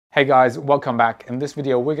Hey guys, welcome back. In this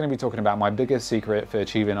video, we're going to be talking about my biggest secret for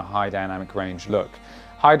achieving a high dynamic range look.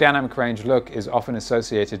 High dynamic range look is often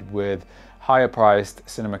associated with higher priced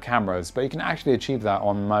cinema cameras, but you can actually achieve that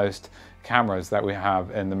on most cameras that we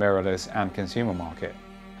have in the mirrorless and consumer market.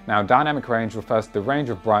 Now, dynamic range refers to the range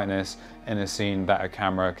of brightness in a scene that a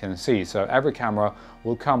camera can see. So every camera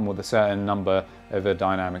will come with a certain number of a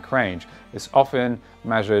dynamic range. It's often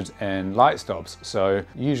measured in light stops. So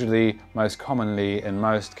usually, most commonly in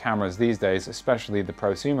most cameras these days, especially the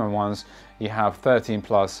prosumer ones, you have 13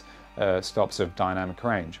 plus stops of dynamic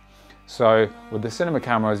range. So with the cinema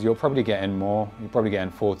cameras, you'll probably get in more. You'll probably get in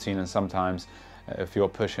 14, and sometimes if you're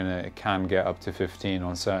pushing it, it can get up to 15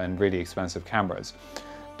 on certain really expensive cameras.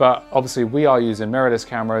 But obviously we are using mirrorless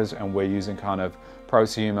cameras and we're using kind of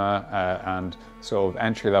prosumer and sort of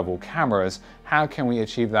entry-level cameras. How can we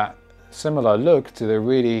achieve that similar look to the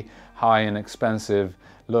really high and expensive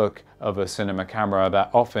look of a cinema camera that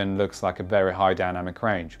often looks like a very high dynamic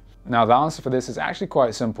range? Now, the answer for this is actually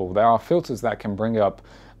quite simple. There are filters that can bring up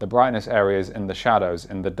the brightness areas in the shadows,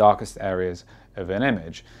 in the darkest areas of an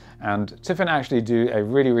image. And Tiffin actually do a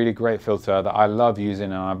really great filter that I love using,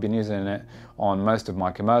 and I've been using it on most of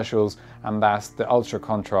my commercials, and that's the ultra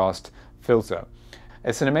contrast filter.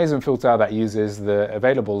 It's an amazing filter that uses the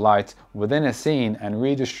available light within a scene and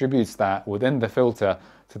redistributes that within the filter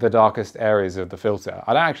to the darkest areas of the filter.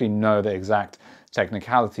 I don't actually know the exact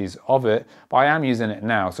technicalities of it, but I am using it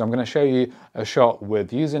now. So I'm going to show you a shot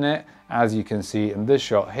with using it, as you can see in this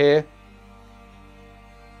shot here.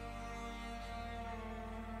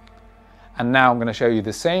 And now I'm going to show you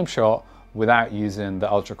the same shot without using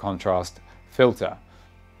the ultra contrast filter.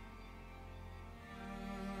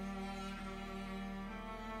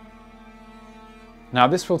 Now,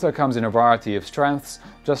 this filter comes in a variety of strengths,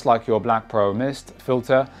 just like your Black Pro Mist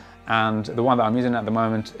filter, and the one that I'm using at the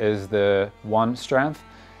moment is the 1 strength.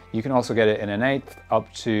 You can also get it in an 8th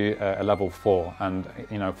up to a level 4,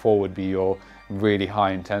 and 4 would be your really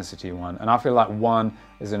high intensity one. And I feel like 1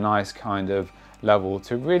 is a nice kind of level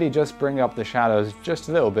to really just bring up the shadows just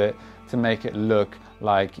a little bit to make it look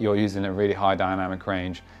like you're using a really high dynamic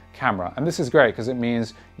range camera. And this is great because it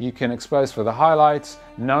means you can expose for the highlights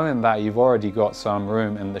knowing that you've already got some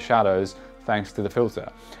room in the shadows thanks to the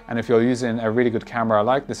filter. And if you're using a really good camera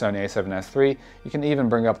like the Sony a7S III, you can even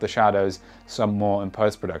bring up the shadows some more in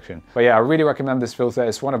post-production. But yeah, I really recommend this filter.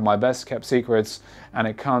 It's one of my best kept secrets, and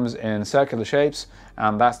it comes in circular shapes,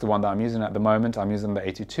 and that's the one that I'm using at the moment. I'm using the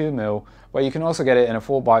 82mm, but you can also get it in a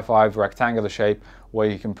 4x5 rectangular shape where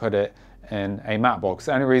you can put it in a matte box.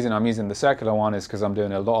 The only reason I'm using the circular one is because I'm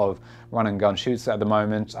doing a lot of run and gun shoots at the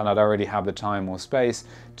moment, and I don't really have the time or space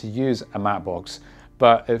to use a matte box.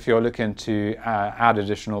 But if you're looking to add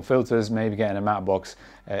additional filters, maybe getting a matte box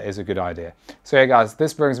is a good idea. So yeah guys,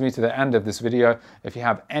 this brings me to the end of this video. If you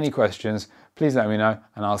have any questions, please let me know,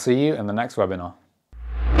 and I'll see you in the next webinar.